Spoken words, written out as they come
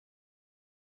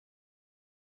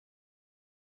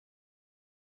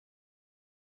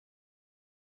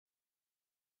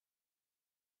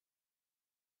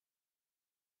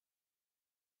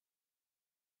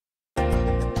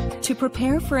To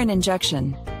prepare for an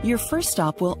injection, your first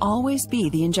stop will always be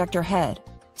the injector head,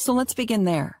 so let's begin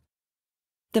there.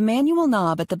 The manual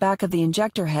knob at the back of the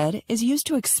injector head is used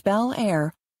to expel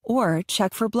air or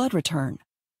check for blood return.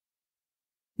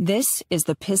 This is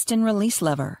the piston release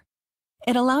lever.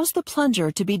 It allows the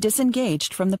plunger to be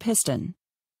disengaged from the piston.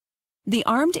 The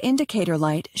armed indicator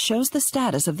light shows the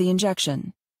status of the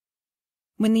injection.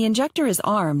 When the injector is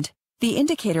armed, the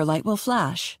indicator light will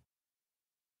flash.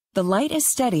 The light is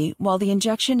steady while the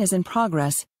injection is in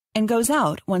progress and goes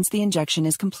out once the injection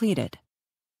is completed.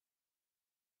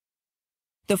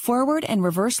 The forward and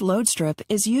reverse load strip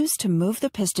is used to move the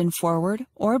piston forward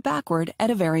or backward at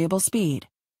a variable speed.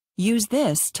 Use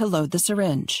this to load the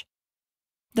syringe.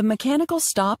 The mechanical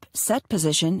stop-set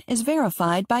position is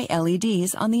verified by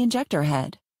LEDs on the injector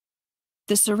head.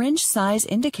 The syringe size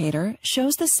indicator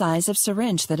shows the size of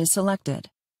syringe that is selected.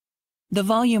 The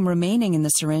volume remaining in the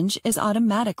syringe is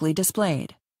automatically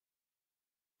displayed.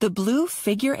 The blue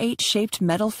figure 8-shaped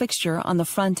metal fixture on the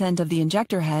front end of the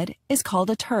injector head is called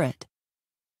a turret.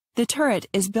 The turret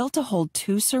is built to hold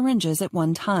 2 syringes at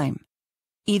one time,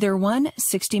 either one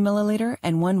 60 milliliter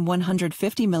and one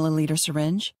 150 milliliter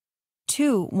syringe,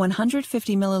 2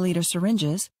 150 milliliter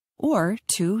syringes, or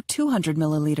 2 200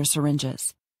 milliliter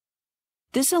syringes.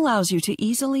 This allows you to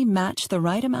easily match the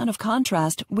right amount of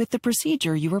contrast with the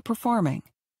procedure you are performing.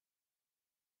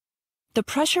 The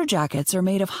pressure jackets are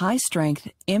made of high-strength,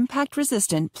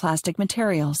 impact-resistant plastic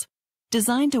materials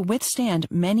designed to withstand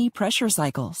many pressure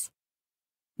cycles.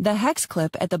 The hex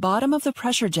clip at the bottom of the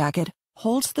pressure jacket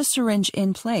holds the syringe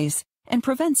in place and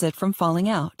prevents it from falling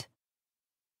out.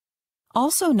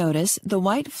 Also notice the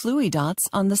white fluid dots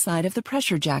on the side of the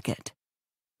pressure jacket.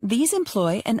 These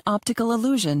employ an optical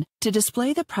illusion to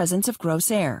display the presence of gross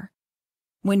air.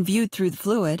 When viewed through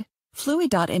the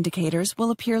fluid dot indicators will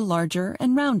appear larger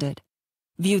and rounded.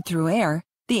 Viewed through air,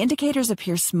 the indicators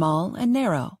appear small and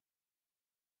narrow.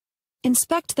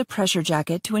 Inspect the pressure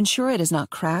jacket to ensure it is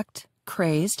not cracked,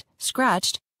 crazed,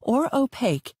 scratched, or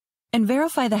opaque, and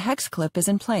verify the hex clip is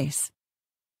in place.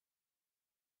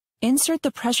 Insert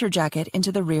the pressure jacket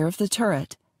into the rear of the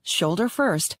turret, shoulder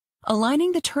first,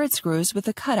 aligning the turret screws with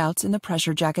the cutouts in the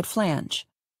pressure jacket flange.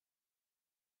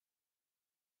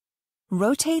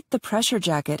 Rotate the pressure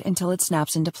jacket until it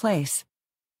snaps into place.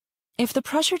 If the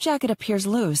pressure jacket appears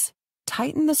loose,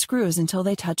 tighten the screws until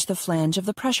they touch the flange of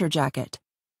the pressure jacket.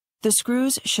 The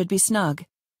screws should be snug,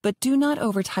 but do not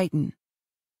over-tighten.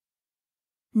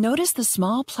 Notice the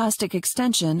small plastic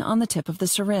extension on the tip of the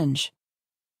syringe.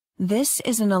 This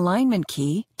is an alignment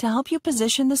key to help you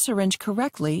position the syringe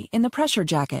correctly in the pressure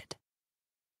jacket.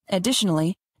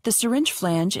 Additionally, the syringe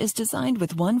flange is designed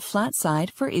with one flat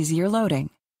side for easier loading.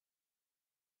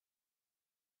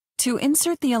 To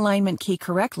insert the alignment key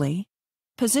correctly,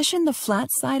 position the flat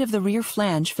side of the rear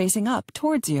flange facing up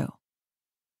towards you.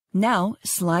 Now,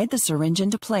 slide the syringe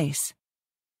into place.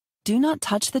 Do not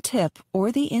touch the tip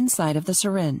or the inside of the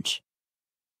syringe.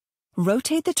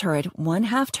 Rotate the turret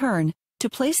 1/2 turn to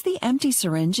place the empty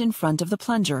syringe in front of the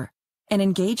plunger and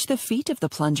engage the feet of the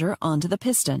plunger onto the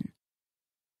piston.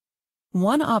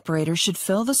 One operator should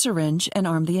fill the syringe and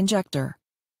arm the injector.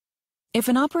 If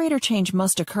an operator change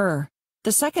must occur,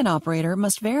 the second operator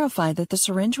must verify that the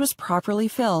syringe was properly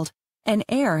filled and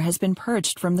air has been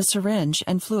purged from the syringe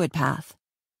and fluid path.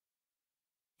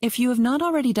 If you have not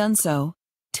already done so,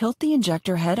 tilt the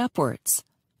injector head upwards.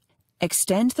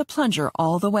 Extend the plunger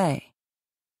all the way.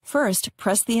 First,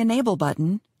 press the Enable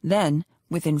button, then,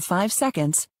 within 5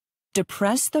 seconds,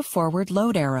 depress the forward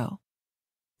load arrow.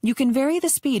 You can vary the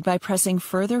speed by pressing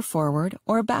further forward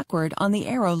or backward on the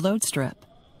arrow load strip.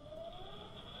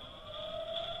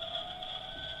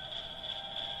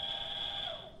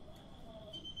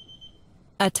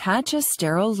 Attach a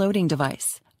sterile loading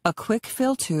device, a quick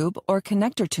fill tube or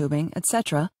connector tubing,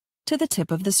 etc., to the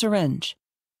tip of the syringe.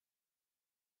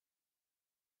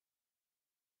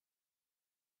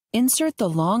 Insert the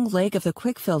long leg of the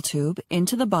quick fill tube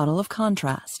into the bottle of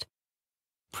contrast.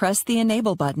 Press the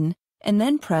Enable button and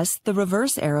then press the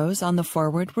reverse arrows on the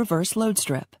forward-reverse load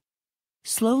strip.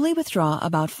 Slowly withdraw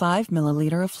about 5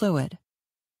 milliliter of fluid.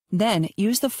 Then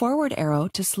use the forward arrow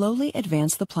to slowly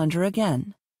advance the plunger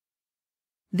again.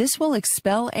 This will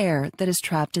expel air that is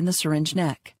trapped in the syringe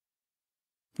neck.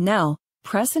 Now,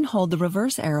 press and hold the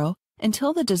reverse arrow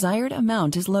until the desired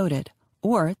amount is loaded,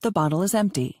 or the bottle is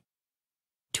empty.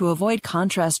 To avoid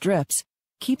contrast drips,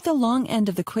 keep the long end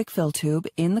of the quick fill tube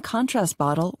in the contrast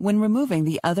bottle when removing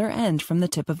the other end from the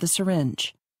tip of the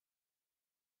syringe.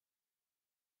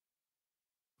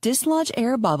 Dislodge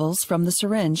air bubbles from the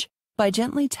syringe by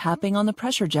gently tapping on the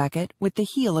pressure jacket with the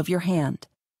heel of your hand.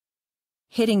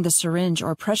 Hitting the syringe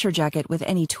or pressure jacket with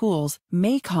any tools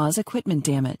may cause equipment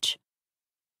damage.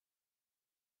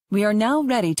 We are now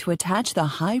ready to attach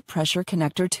the high-pressure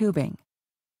connector tubing.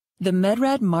 The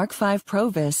Medrad Mark V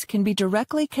Provis can be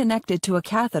directly connected to a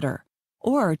catheter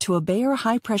or to a Bayer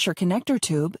high-pressure connector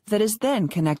tube that is then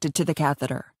connected to the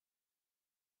catheter.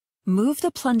 Move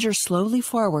the plunger slowly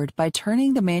forward by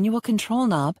turning the manual control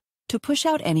knob to push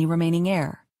out any remaining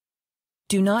air.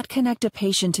 Do not connect a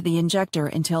patient to the injector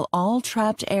until all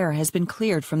trapped air has been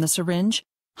cleared from the syringe,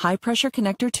 high-pressure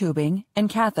connector tubing, and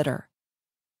catheter.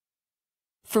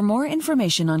 For more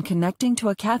information on connecting to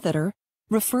a catheter,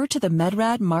 refer to the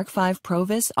Medrad Mark V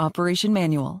Provis Operation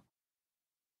Manual.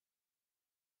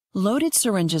 Loaded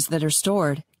syringes that are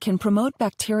stored can promote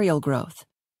bacterial growth.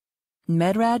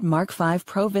 Medrad Mark V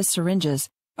Provis syringes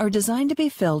are designed to be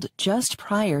filled just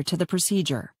prior to the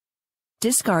procedure.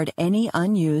 Discard any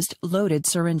unused loaded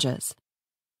syringes.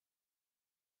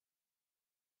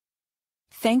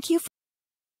 Thank you for